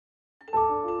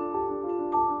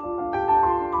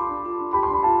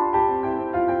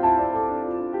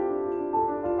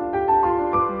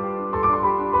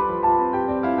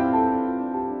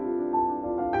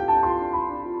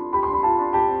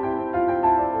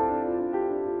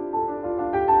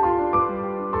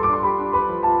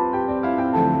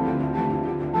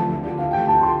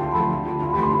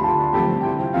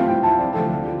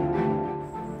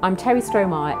I'm Terri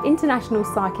Stromeyer, international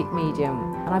psychic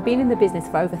medium, and I've been in the business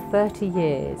for over 30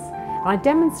 years. I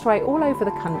demonstrate all over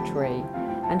the country,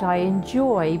 and I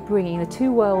enjoy bringing the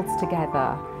two worlds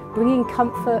together, bringing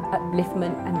comfort,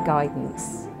 upliftment and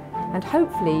guidance. And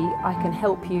hopefully I can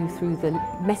help you through the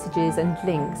messages and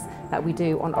links that we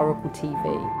do on Oracle TV.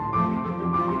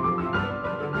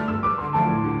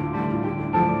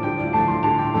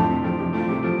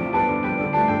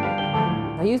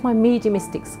 I use my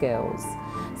mediumistic skills.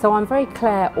 So I'm very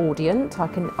clairaudient,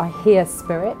 I hear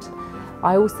spirit.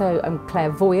 I also am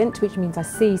clairvoyant, which means I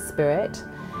see spirit.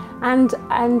 And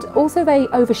also they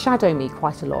overshadow me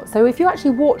quite a lot. So if you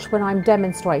actually watch when I'm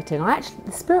demonstrating,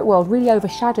 the spirit world really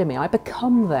overshadow me. I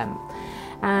become them.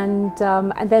 And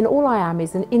then all I am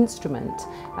is an instrument.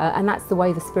 And that's the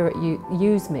way the spirit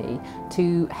use me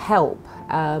to help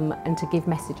and to give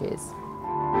messages.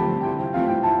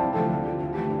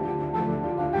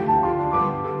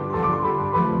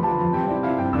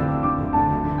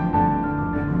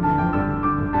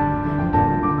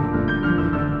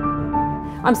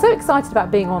 I'm so excited about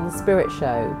being on the Spirit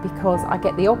Show because I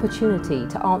get the opportunity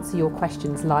to answer your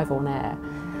questions live on air.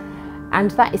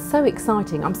 And that is so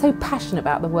exciting. I'm so passionate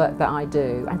about the work that I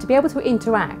do, and to be able to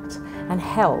interact and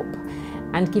help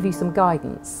and give you some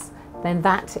guidance, then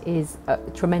that is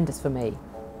tremendous for me.